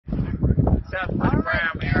Shout out to Money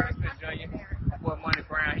Brown, man. Smith Jr. My boy Money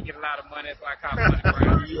Brown, he get a lot of money, that's why I call him Money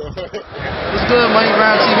Brown. What's good, Money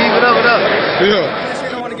Brown TV? What up, what up?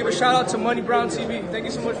 Yeah. I want to give a shout out to Money Brown TV. Thank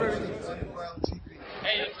you so much for everything.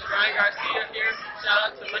 Hey, this is Ryan Garcia here. Shout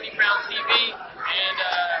out to Money Brown TV. And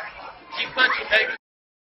keep punching, baby.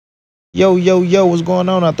 Yo, what's going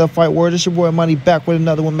on out there, Fight World? It's your boy Money back with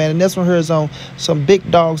another one, man. And this one here is on some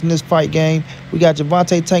big dogs in this fight game. We got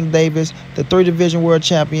Gervonta Tank Davis, the 3-division world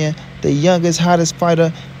champion, the youngest, hottest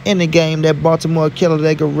fighter in the game, that Baltimore killer,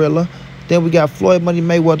 that gorilla. Then we got Floyd Money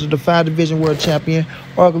Mayweather, the 5-division world champion,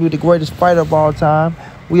 arguably the greatest fighter of all time.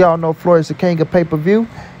 We all know Floyd is the king of pay-per-view.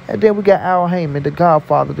 And then we got Haymon, the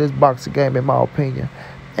godfather of this boxing game, in my opinion.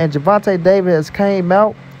 And Gervonta Davis has came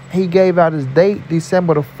out. He gave out his date,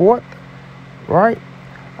 December the 4th. Right?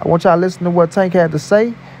 I want y'all to listen to what Tank had to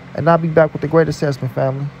say, and I'll be back with the great assessment,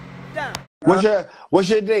 family. What's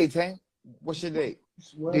your date, Tank? What's your date?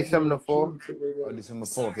 December the 4th? Oh, December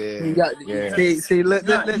 4th, yeah. See, look,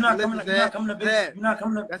 You're not coming to that. You're not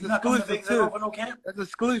coming to That's exclusive exclusive, too. too. That's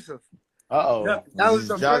exclusive. Uh-oh. That was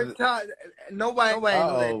the first time.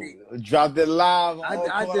 Nobody. Dropped it live.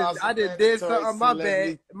 I did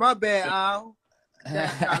something. My bad, Al.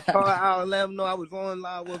 I called Al and let him know I was on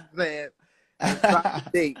live with that.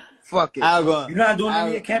 Date. Fuck it. You're not doing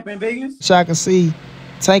any camp in Vegas? So I can see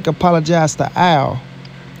Tank apologized to Al,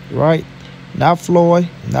 right? Not Floyd,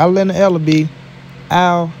 not Leonard Ellaby,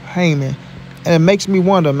 Al Haymon. And it makes me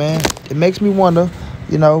wonder, man. It makes me wonder,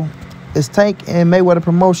 you know, is Tank and Mayweather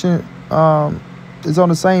promotion is on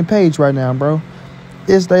the same page right now, bro?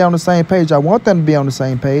 Is they on the same page? I want them to be on the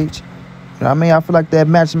same page. You know what I mean? I feel like that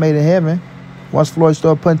match made in heaven. Once Floyd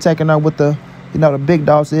started putting Tank on with the, you know, the big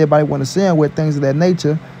dogs everybody want to see him with, things of that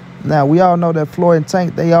nature. Now, we all know that Floyd and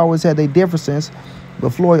Tank, they always had their differences,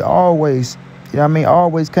 but Floyd always, you know what I mean,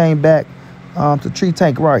 always came back to treat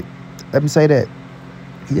Tank right. Let me say that.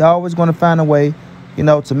 He always going to find a way, you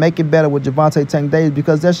know, to make it better with Gervonta Tank Davis,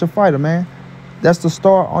 because that's your fighter, man. That's the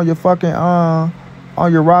star on your fucking, on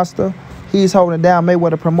your roster. He's holding down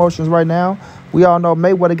Mayweather Promotions right now. We all know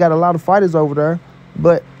Mayweather got a lot of fighters over there,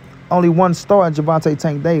 but only one star in Gervonta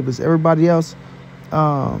Tank Davis. Everybody else,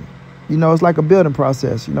 you know, it's like a building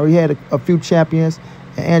process. You know, he had a few champions,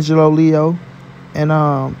 and Angelo Leo and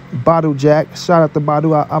Badu Jack. Shout out to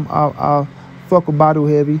Badu. I fuck with Badu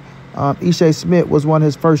heavy. Ishe Smith was one of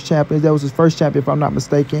his first champions. That was his first champion, if I'm not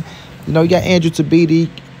mistaken. You know, you got Andrew Tabiti,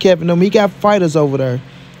 Kevin He got fighters over there.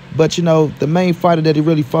 But, you know, the main fighter that he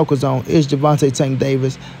really focused on is Gervonta Tank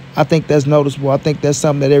Davis. I think that's noticeable. I think that's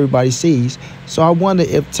something that everybody sees. So I wonder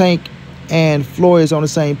if Tank and Floyd is on the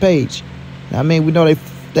same page. I mean, we know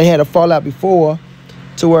they had a fallout before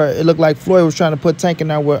to where it looked like Floyd was trying to put Tank in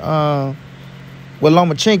there with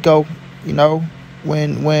Lomachenko, you know,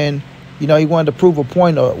 when you know, he wanted to prove a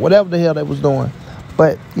point or whatever the hell they was doing.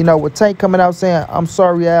 But, you know, with Tank coming out saying, I'm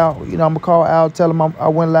sorry, Al, you know, I'm going to call Al, tell him I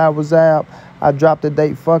went live with Al, I dropped the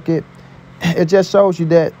date, fuck it. It just shows you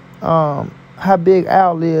that how big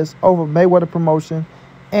Al is over Mayweather Promotion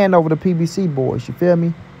and over the PBC boys, you feel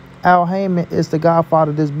me? Al Haymon is the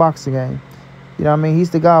godfather of this boxing game. You know what I mean?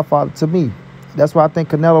 He's the godfather to me. That's why I think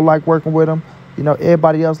Canelo like working with him. You know,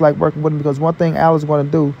 everybody else like working with him, because one thing Al is going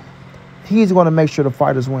to do, he's going to make sure the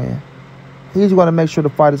fighters win. He's going to make sure the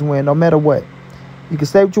fighters win no matter what. You can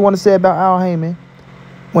say what you want to say about Al Haymon.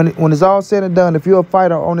 When it's all said and done, if you're a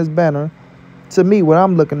fighter on this banner, to me, what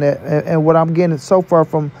I'm looking at and what I'm getting so far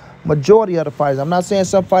from majority of the fighters, I'm not saying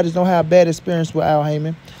some fighters don't have bad experience with Al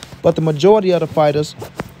Haymon, but the majority of the fighters,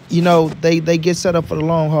 you know, they get set up for the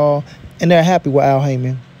long haul, and they're happy with Al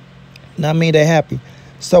Haymon. And I mean, they're happy.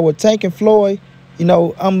 So with Tank and Floyd, you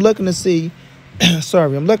know, I'm looking to see,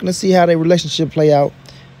 I'm looking to see how their relationship play out,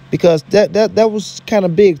 because that was kind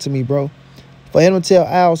of big to me, bro. For him to tell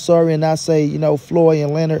Al sorry and not say, you know, Floyd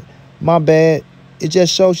and Leonard, my bad, it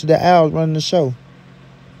just shows you that Al's running the show.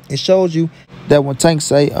 It shows you that when Tank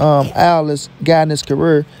say Al is guiding his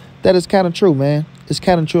career, that is kind of true, man. It's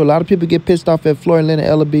kind of true. A lot of people get pissed off at Floyd and Leonard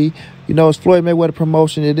Ellaby. You know, it's Floyd Mayweather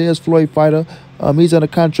Promotion. It is Floyd fighter. He's under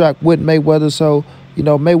contract with Mayweather, so, you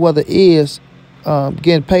know, Mayweather is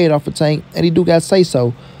getting paid off of Tank, and he do got to say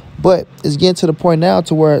so. But it's getting to the point now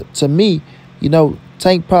to where, to me, you know,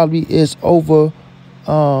 Tank probably is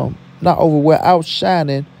not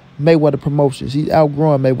outshining Mayweather Promotions. He's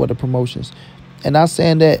outgrowing Mayweather Promotions. And not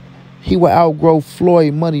saying that he will outgrow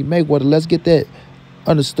Floyd Money Mayweather. Let's get that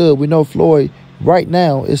understood. We know Floyd right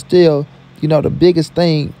now is still, you know, the biggest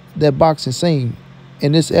thing that boxing seen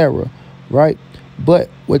in this era, right? But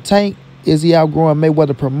with Tank, is he outgrowing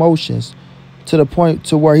Mayweather Promotions to the point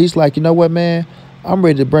to where he's like, you know what, man, I'm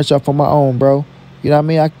ready to branch off on my own, bro. You know what I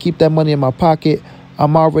mean? I keep that money in my pocket.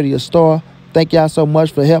 I'm already a star. Thank y'all so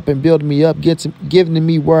much for helping building me up, giving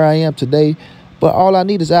me where I am today. But all I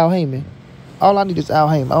need is Al Haymon. All I need is Al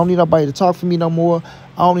Haymon. I don't need nobody to talk for me no more.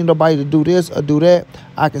 I don't need nobody to do this or do that.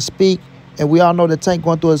 I can speak. And we all know that Tank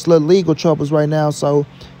going through his little legal troubles right now. So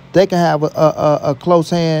they can have a close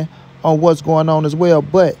hand on what's going on as well.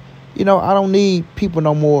 But, you know, I don't need people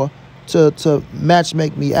no more to match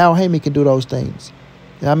make me. Al Haymon can do those things.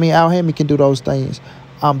 You know what I mean? Al Haymon can do those things.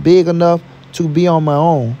 I'm big enough to be on my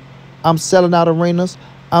own. I'm selling out arenas.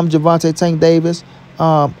 I'm Gervonta Tank Davis.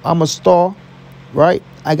 I'm a star, right?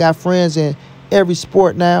 I got friends in every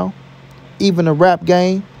sport now, even the rap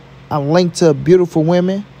game. I'm linked to beautiful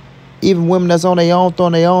women, even women that's on their own,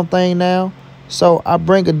 throwing their own thing now. So I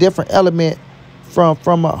bring a different element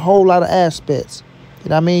from a whole lot of aspects. You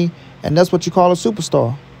know what I mean? And that's what you call a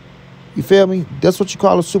superstar. You feel me? That's what you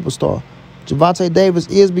call a superstar. Gervonta Davis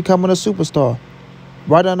is becoming a superstar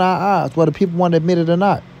right on our eyes, whether people want to admit it or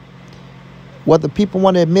not. Whether people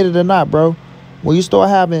want to admit it or not, bro. When you start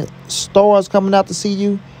having stars coming out to see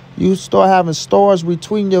you, you start having stars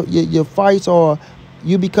retweeting your fights, or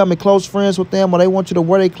you becoming close friends with them, or they want you to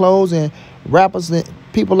wear their clothes, and rappers and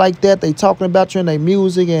people like that, they talking about you and their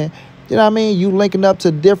music, and you know what I mean? You linking up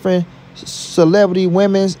to different celebrity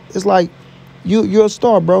women. It's like you're a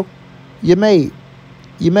star, bro. You're made.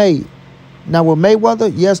 You made. Now with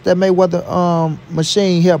Mayweather, yes, that Mayweather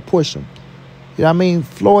machine helped push him. You know what I mean?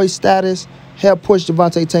 Floyd's status helped push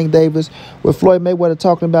Gervonta Tank Davis. With Floyd Mayweather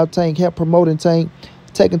talking about Tank, helped promoting Tank,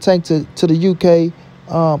 taking Tank to the UK,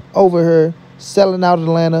 over here, selling out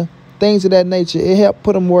Atlanta, things of that nature. It helped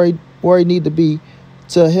put him where he need to be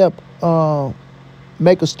to help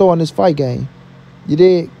make a star in this fight game. You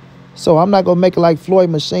dig? So I'm not going to make it like Floyd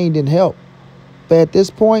machine didn't help. But at this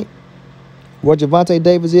point, where Gervonta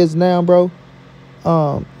Davis is now, bro,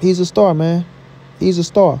 he's a star, man. He's a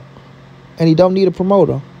star. And he don't need a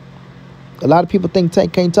promoter. A lot of people think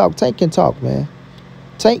Tank can't talk. Tank can talk, man.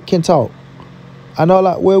 Tank can talk. I know,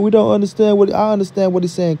 like, well, we don't understand I understand what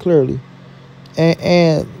he's saying clearly.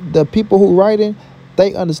 And the people who writing,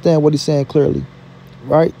 they understand what he's saying clearly,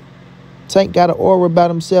 right? Tank got an aura about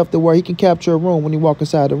himself to where he can capture a room when he walk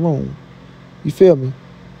inside the room. You feel me?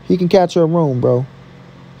 He can capture a room, bro.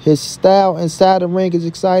 His style inside the ring is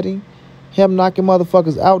exciting. Him knocking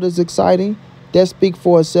motherfuckers out is exciting. That speak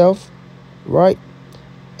for itself, right?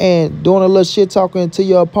 And doing a little shit talking to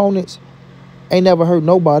your opponents ain't never hurt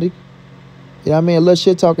nobody. You know what I mean? A little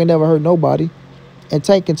shit talking never hurt nobody. And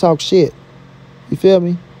Tank can talk shit. You feel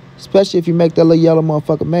me? Especially if you make that little yellow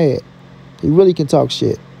motherfucker mad. He really can talk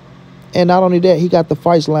shit. And not only that, he got the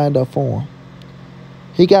fights lined up for him.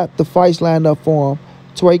 He got the fights lined up for him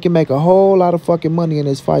to where he can make a whole lot of fucking money in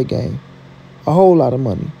this fight game. A whole lot of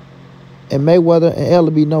money. And Mayweather and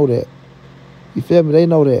Ellaby know that. You feel me? They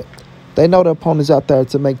know that. They know the opponents out there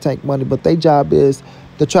to make Tank money, but their job is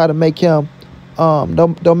to try to make him,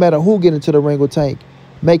 don't matter who get into the ring with Tank,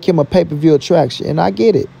 make him a pay-per-view attraction. And I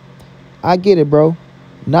get it. I get it, bro.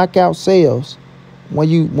 Knockout sales. When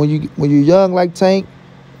you're young like Tank,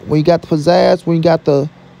 when you got the pizzazz, when you got the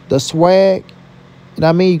swag, you know what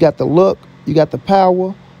I mean? You got the look, you got the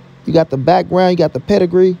power, you got the background, you got the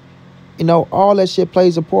pedigree. You know, all that shit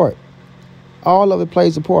plays a part. All of it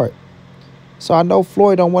plays a part. So I know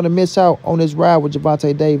Floyd don't want to miss out on his ride with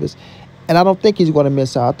Gervonta Davis. And I don't think he's going to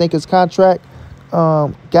miss out. I think his contract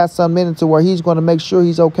got something in it to where he's going to make sure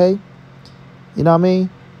he's okay. You know what I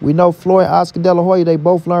mean? We know Floyd and Oscar De La Hoya, they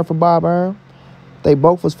both learned from Bob Arum. They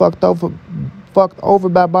both was fucked over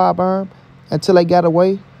by Bob Arum until they got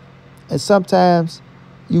away. And sometimes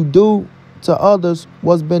you do to others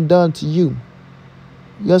what's been done to you.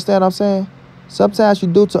 You understand what I'm saying? Sometimes you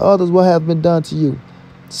do to others what has been done to you.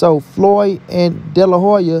 So Floyd and De La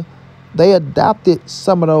Hoya, they adopted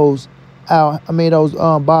some of those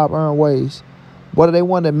Bob Arum ways. Whether they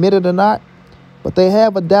want to admit it or not, but they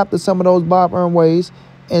have adapted some of those Bob Arum ways,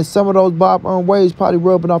 and some of those Bob Arum ways probably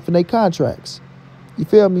rubbing off in their contracts. You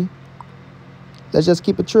feel me? Let's just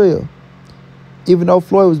keep it real. Even though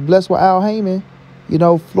Floyd was blessed with Al Haymon, you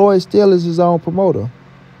know, Floyd still is his own promoter.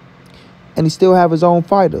 And he still have his own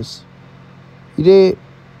fighters. You did?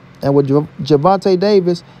 And with Gervonta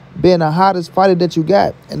Davis being the hottest fighter that you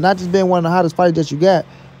got, and not just being one of the hottest fighters that you got,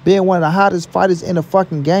 being one of the hottest fighters in the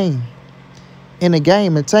fucking game. In the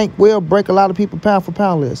game. And Tank will break a lot of people pound for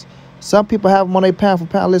pound list. Some people have him on their pound for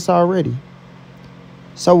pound list already.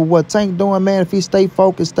 So what Tank doing, man, if he stay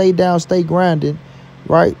focused, stay down, stay grinding,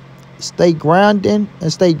 right? Stay grinding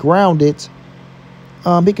and stay grounded,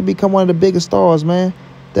 he can become one of the biggest stars, man,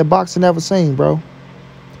 that boxing ever seen, bro.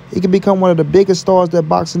 He can become one of the biggest stars that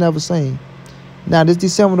boxing ever seen. Now, this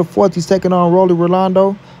December the 4th, he's taking on Rolly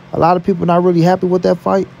Rolando. A lot of people not really happy with that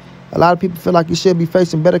fight. A lot of people feel like he should be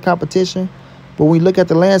facing better competition. But when you look at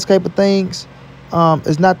the landscape of things,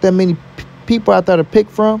 it's not that many people out there to pick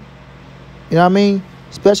from. You know what I mean?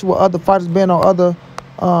 Especially with other fighters being on other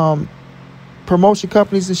promotion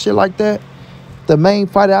companies and shit like that. The main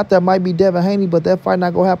fighter out there might be Devin Haney, but that fight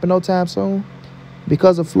not going to happen no time soon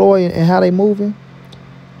because of Floyd and how they moving.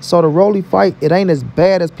 So the Rolly fight, it ain't as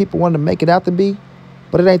bad as people want to make it out to be,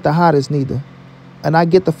 but it ain't the hottest neither. And I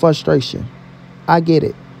get the frustration. I get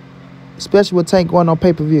it. Especially with Tank going on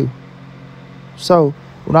pay-per-view. So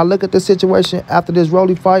when I look at this situation after this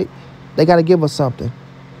Rolly fight, they got to give us something.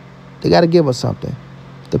 They got to give us something.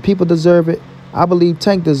 The people deserve it. I believe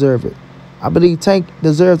Tank deserve it. I believe Tank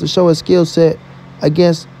deserves to show his skill set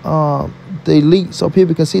against the elite so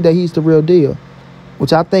people can see that he's the real deal,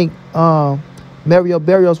 which I think Mario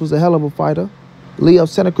Barrios was a hell of a fighter. Leo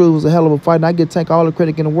Santa Cruz was a hell of a fighter, and I give Tank all the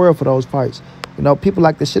credit in the world for those fights. You know, people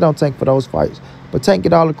like to shit on Tank for those fights, but Tank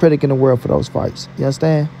get all the credit in the world for those fights. You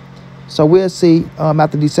understand? So we'll see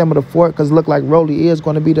after December the 4th, because it look like Rolly is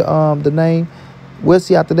going to be the name. We'll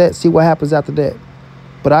see after that, see what happens after that.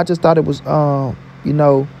 But I just thought it was, you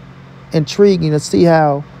know, intriguing to see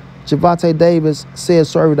how Gervonta Davis said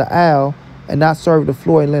sorry to Al and not sorry to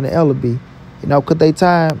Floyd and Leonard Ellaby. You know, could they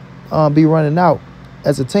time be running out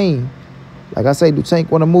as a team? Like I say, do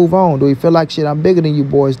Tank want to move on? Do he feel like, shit, I'm bigger than you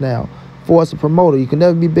boys now? For us a promoter. You can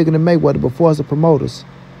never be bigger than Mayweather, but for us a promoters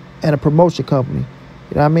and a promotion company.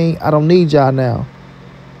 You know what I mean? I don't need y'all now.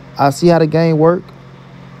 I see how the game work.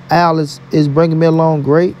 Al is bringing me along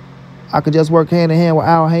great. I could just work hand in hand with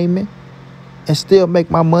Al Haymon and still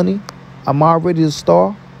make my money. I'm already a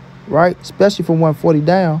star, right? Especially from 140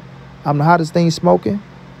 down. I'm the hottest thing smoking.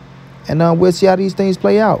 And we'll see how these things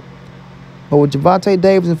play out. But with Gervonta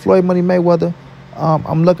Davis and Floyd Money Mayweather,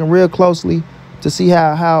 I'm looking real closely to see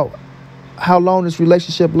how long this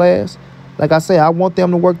relationship lasts. Like I say, I want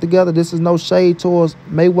them to work together. This is no shade towards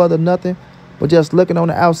Mayweather, nothing. But just looking on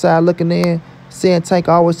the outside, looking in, seeing Tank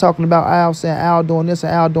always talking about Al, saying Al doing this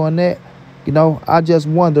and Al doing that. You know, I just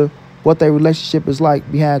wonder what their relationship is like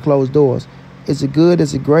behind closed doors. Is it good?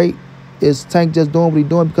 Is it great? Is Tank just doing what he's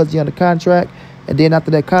doing because he's under contract? And then after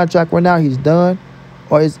that contract run out, he's done?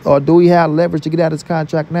 Or do he have leverage to get out of his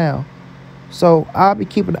contract now? So I'll be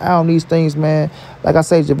keeping an eye on these things, man. Like I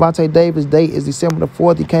say, Gervonta Davis' date is December the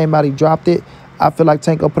 4th. He came out, he dropped it. I feel like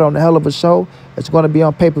Tank will put on a hell of a show. It's going to be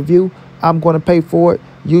on pay-per-view. I'm going to pay for it.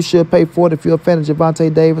 You should pay for it if you're a fan of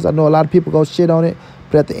Gervonta Davis. I know a lot of people go shit on it,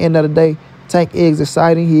 but at the end of the day, Tank is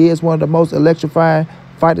exciting. He is one of the most electrifying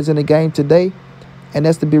fighters in the game today, and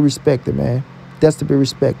that's to be respected, man. That's to be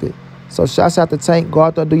respected. So shouts out to Tank. Go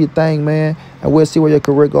out there, do your thing, man, and we'll see where your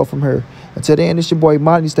career go from here. Until then, it's your boy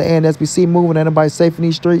Monty. It's the NSBC moving. Anybody safe in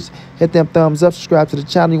these streets? Hit them thumbs up. Subscribe to the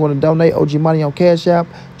channel. You want to donate? OG Money on Cash App.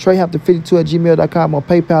 TreyHampton52@gmail.com on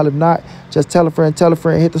PayPal. If not, just tell a friend.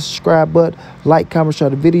 Hit the subscribe button. Like, comment, share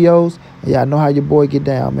the videos. And y'all know how your boy get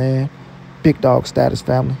down, man. Big dog status,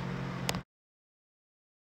 family.